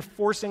saying you're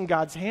forcing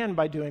God's hand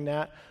by doing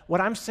that. What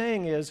I'm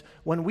saying is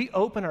when we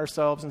open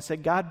ourselves and say,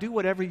 God, do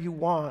whatever you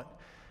want,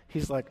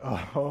 he's like,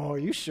 oh, are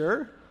you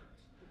sure?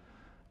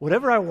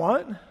 Whatever I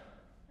want? And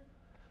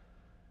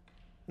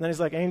then he's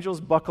like,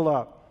 angels, buckle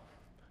up.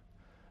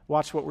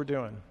 Watch what we're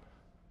doing.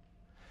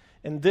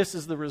 And this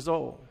is the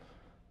result.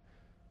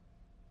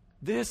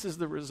 This is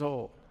the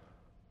result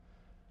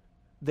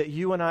that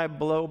you and I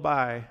blow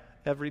by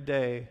every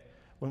day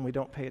when we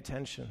don't pay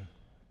attention.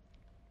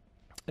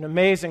 An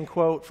amazing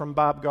quote from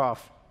Bob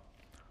Goff.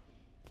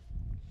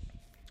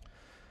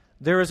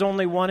 There is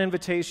only one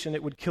invitation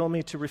it would kill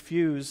me to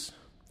refuse,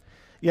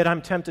 yet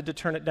I'm tempted to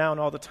turn it down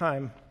all the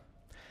time.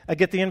 I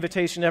get the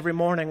invitation every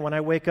morning when I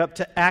wake up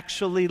to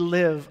actually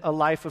live a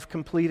life of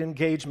complete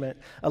engagement,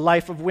 a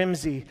life of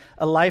whimsy,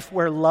 a life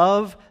where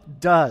love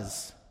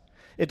does.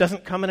 It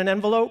doesn't come in an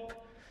envelope.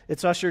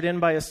 It's ushered in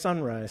by a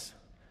sunrise,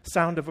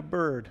 sound of a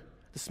bird,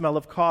 the smell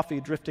of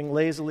coffee drifting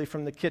lazily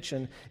from the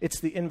kitchen. It's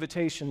the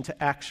invitation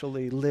to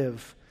actually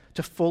live,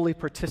 to fully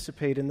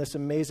participate in this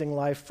amazing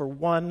life for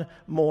one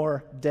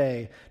more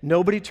day.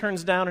 Nobody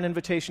turns down an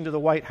invitation to the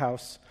White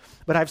House,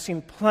 but I've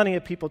seen plenty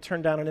of people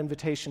turn down an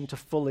invitation to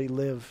fully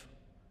live.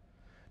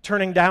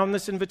 Turning down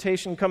this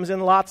invitation comes in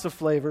lots of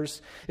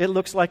flavors. It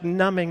looks like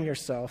numbing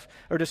yourself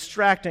or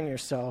distracting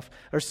yourself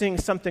or seeing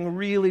something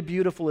really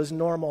beautiful as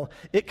normal.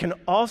 It can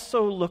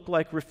also look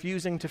like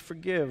refusing to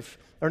forgive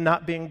or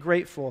not being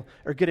grateful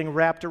or getting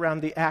wrapped around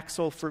the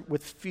axle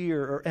with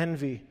fear or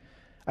envy.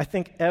 I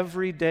think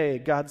every day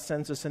God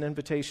sends us an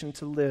invitation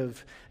to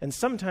live, and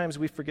sometimes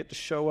we forget to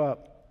show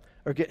up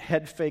or get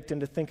head-faked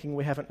into thinking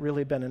we haven't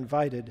really been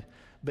invited.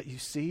 But you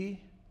see,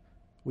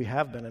 we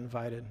have been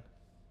invited.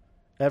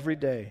 Every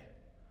day,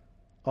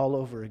 all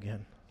over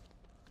again.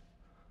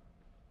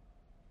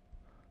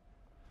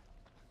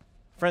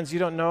 Friends, you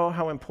don't know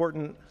how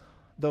important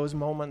those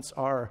moments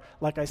are.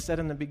 Like I said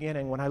in the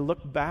beginning, when I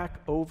look back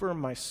over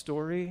my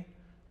story,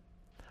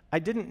 I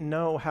didn't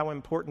know how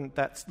important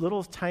that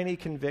little tiny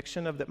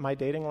conviction of that my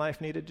dating life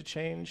needed to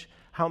change,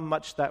 how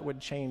much that would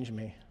change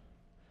me.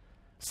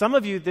 Some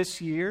of you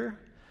this year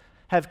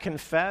have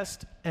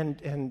confessed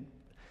and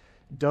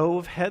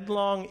dove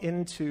headlong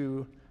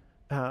into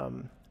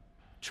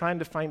trying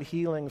to find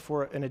healing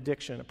for an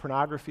addiction, a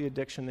pornography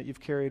addiction that you've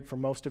carried for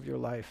most of your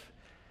life.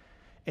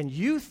 And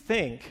you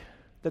think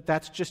that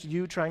that's just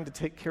you trying to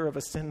take care of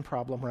a sin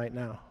problem right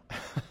now.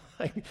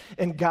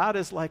 And God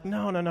is like,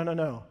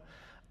 no.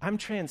 I'm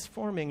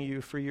transforming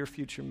you for your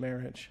future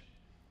marriage.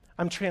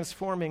 I'm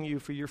transforming you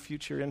for your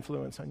future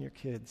influence on your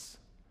kids.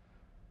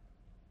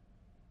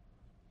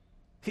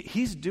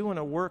 He's doing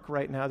a work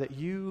right now that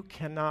you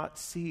cannot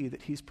see,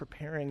 that he's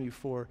preparing you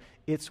for.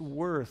 It's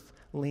worth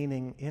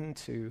leaning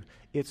into.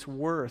 It's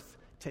worth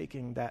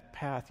taking that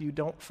path. You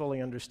don't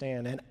fully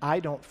understand, and I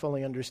don't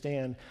fully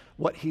understand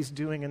what he's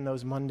doing in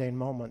those mundane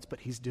moments, but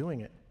he's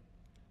doing it.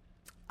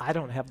 I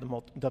don't have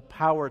the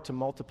power to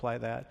multiply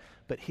that,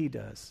 but he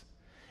does.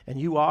 And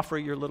you offer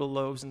your little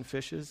loaves and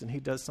fishes, and he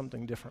does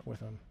something different with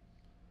them.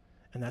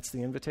 And that's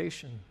the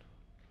invitation.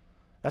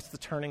 That's the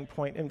turning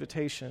point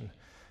invitation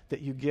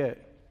that you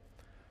get.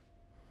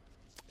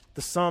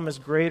 The sum is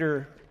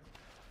greater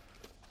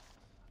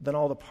than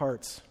all the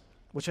parts,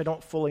 which I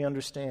don't fully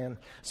understand.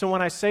 So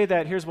when I say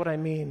that, here's what I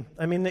mean.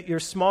 I mean that your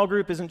small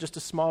group isn't just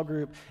a small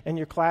group, and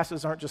your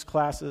classes aren't just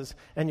classes,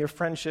 and your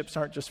friendships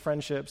aren't just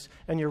friendships,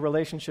 and your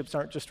relationships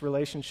aren't just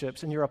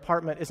relationships, and your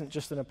apartment isn't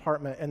just an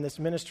apartment, and this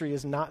ministry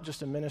is not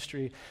just a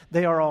ministry.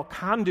 They are all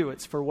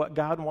conduits for what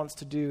God wants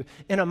to do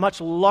in a much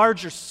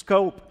larger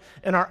scope,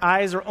 and our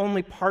eyes are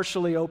only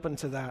partially open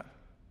to that.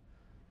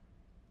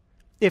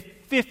 If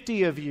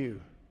 50 of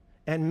you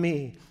and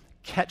me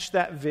catch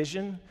that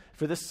vision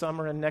for this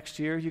summer and next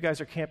year, you guys,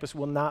 our campus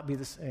will not be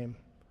the same.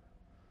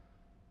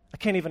 I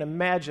can't even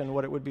imagine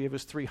what it would be if it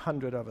was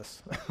 300 of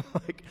us,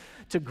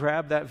 to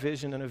grab that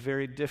vision in a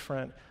very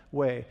different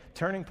way.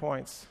 Turning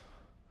points.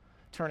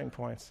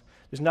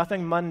 There's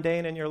nothing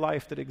mundane in your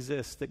life that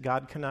exists that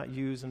God cannot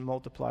use and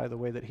multiply the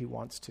way that he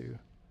wants to.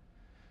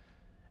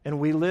 And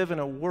we live in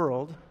a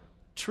world,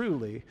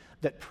 truly,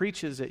 that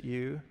preaches at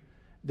you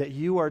that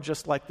you are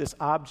just like this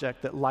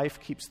object that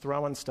life keeps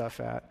throwing stuff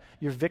at.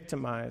 You're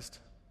victimized.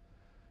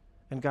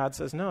 And God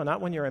says, no,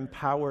 not when you're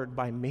empowered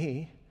by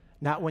me,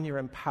 not when you're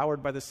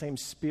empowered by the same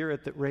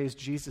Spirit that raised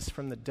Jesus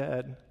from the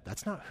dead.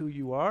 That's not who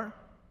you are.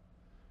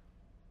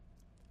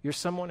 You're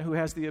someone who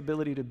has the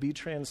ability to be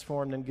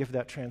transformed and give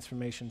that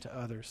transformation to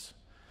others.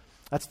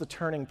 That's the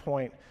turning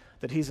point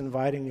that he's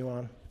inviting you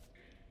on.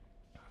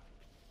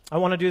 I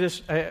want to do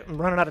this. I'm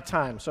running out of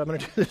time, so I'm going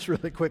to do this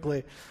really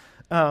quickly.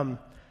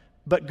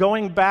 But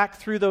going back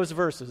through those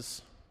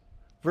verses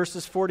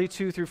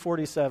 42 through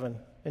 47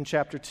 in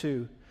chapter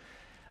 2,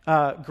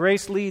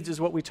 Grace Leads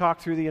is what we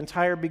talked through the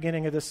entire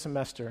beginning of this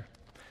semester.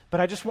 But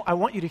I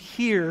want you to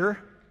hear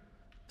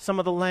some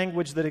of the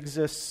language that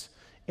exists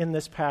in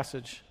this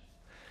passage.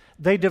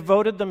 They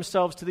devoted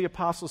themselves to the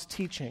apostles'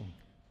 teaching.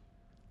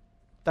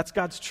 That's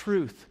God's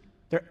truth.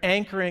 They're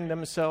anchoring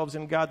themselves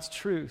in God's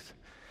truth.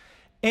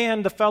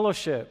 And the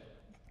fellowship,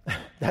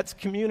 that's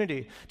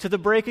community. To the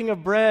breaking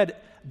of bread,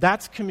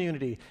 that's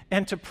community.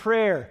 And to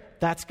prayer,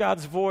 that's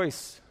God's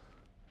voice.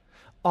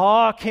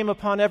 Awe came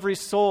upon every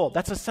soul.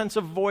 That's a sense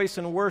of voice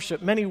and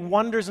worship. Many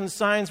wonders and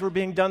signs were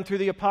being done through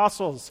the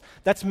apostles.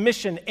 That's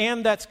mission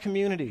and that's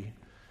community.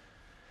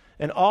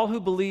 And all who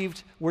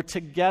believed were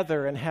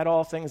together and had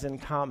all things in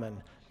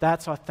common.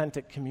 That's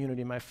authentic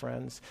community, my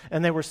friends.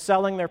 And they were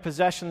selling their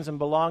possessions and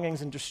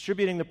belongings and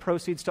distributing the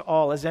proceeds to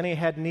all as any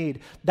had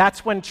need.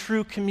 That's when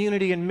true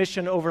community and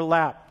mission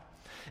overlap.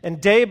 And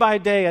day by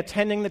day,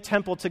 attending the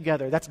temple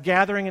together. That's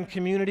gathering in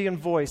community and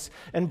voice.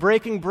 And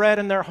breaking bread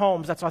in their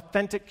homes. That's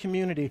authentic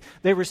community.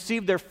 They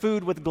received their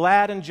food with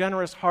glad and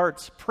generous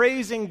hearts.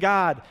 Praising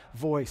God,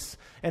 voice.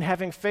 And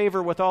having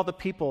favor with all the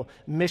people,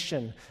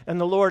 mission.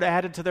 And the Lord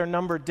added to their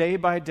number day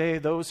by day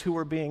those who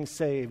were being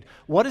saved.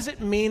 What does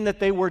it mean that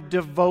they were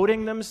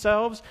devoting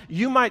themselves?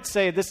 You might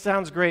say, this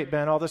sounds great,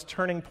 Ben, all this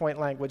turning point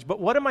language. But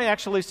what am I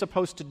actually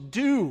supposed to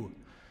do?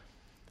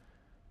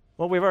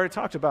 Well, we've already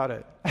talked about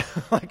it.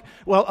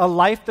 A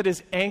life that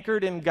is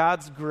anchored in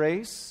God's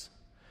grace,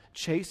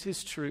 chase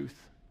his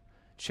truth,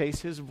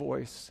 chase his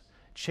voice,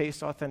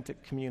 chase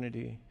authentic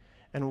community,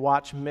 and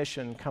watch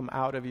mission come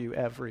out of you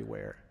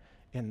everywhere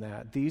in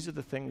that. These are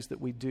the things that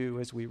we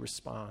do as we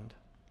respond.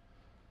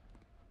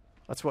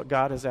 That's what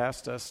God has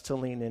asked us to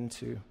lean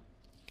into.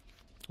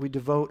 We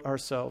devote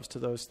ourselves to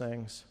those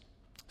things.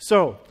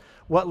 So,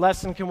 what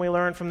lesson can we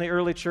learn from the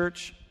early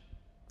church,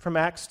 from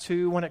Acts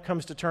 2, when it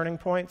comes to turning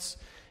points?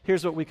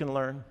 Here's what we can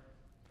learn.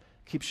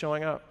 Keep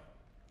showing up.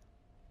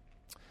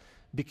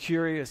 Be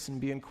curious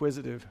and be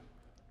inquisitive.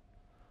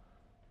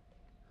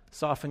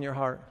 Soften your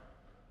heart.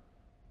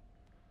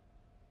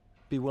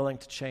 Be willing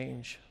to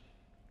change.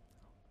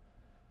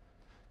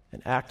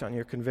 And act on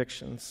your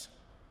convictions.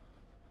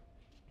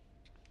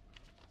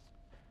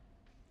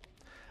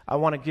 I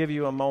want to give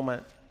you a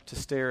moment to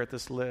stare at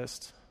this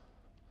list.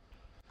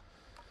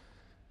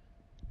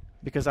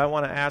 Because I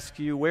want to ask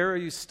you, where are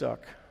you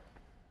stuck?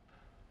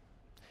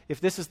 If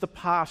this is the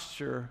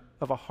posture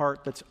of a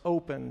heart that's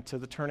open to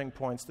the turning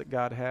points that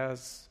God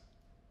has,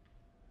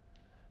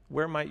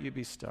 where might you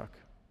be stuck?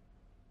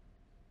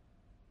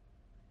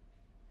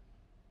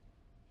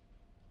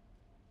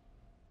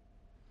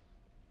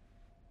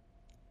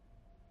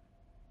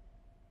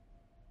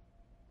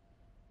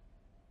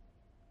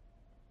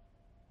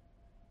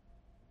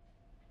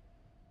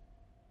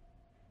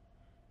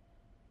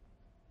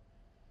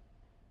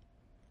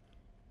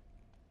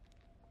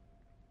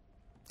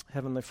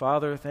 Heavenly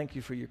Father, thank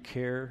you for your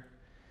care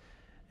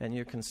and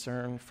your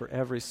concern for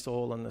every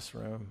soul in this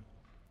room.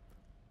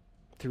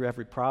 Through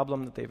every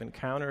problem that they've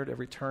encountered,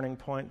 every turning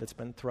point that's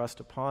been thrust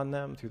upon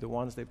them, through the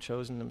ones they've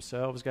chosen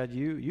themselves, God,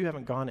 you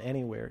haven't gone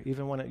anywhere.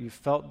 Even when you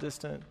felt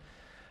distant,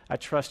 I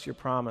trust your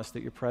promise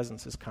that your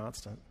presence is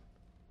constant.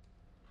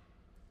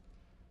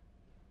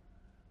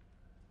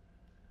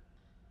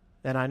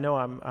 And I know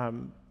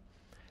I'm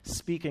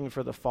speaking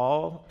for the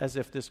fall as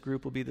if this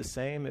group will be the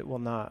same. It will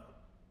not.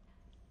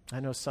 I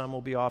know some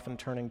will be often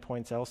turning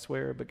points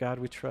elsewhere, but God,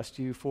 we trust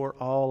you for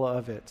all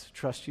of it.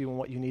 Trust you in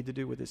what you need to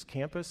do with this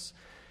campus,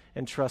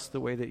 and trust the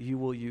way that you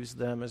will use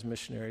them as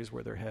missionaries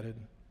where they're headed.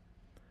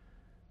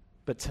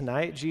 But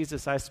tonight,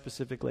 Jesus, I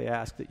specifically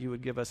ask that you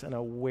would give us an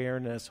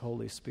awareness,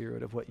 Holy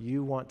Spirit, of what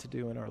you want to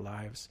do in our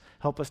lives.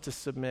 Help us to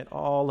submit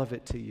all of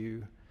it to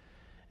you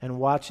and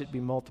watch it be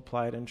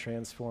multiplied and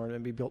transformed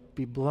and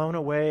be blown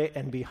away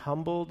and be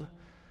humbled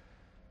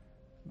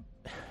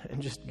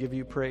and just give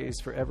you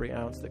praise for every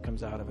ounce that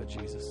comes out of it,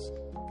 Jesus.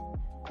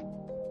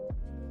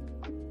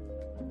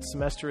 The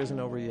semester isn't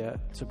over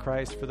yet. So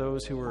Christ, for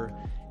those who are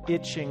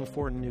itching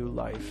for new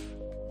life,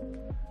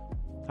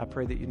 I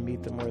pray that you'd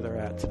meet them where they're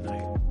at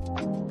tonight.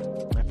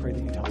 I pray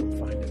that you'd help them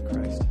find it,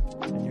 Christ.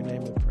 In your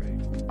name we pray.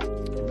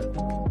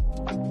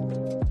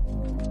 Amen.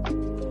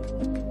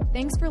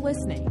 Thanks for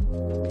listening.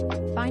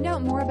 Find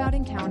out more about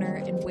Encounter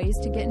and ways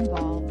to get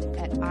involved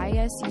at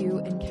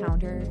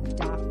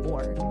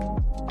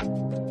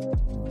isuencounter.org.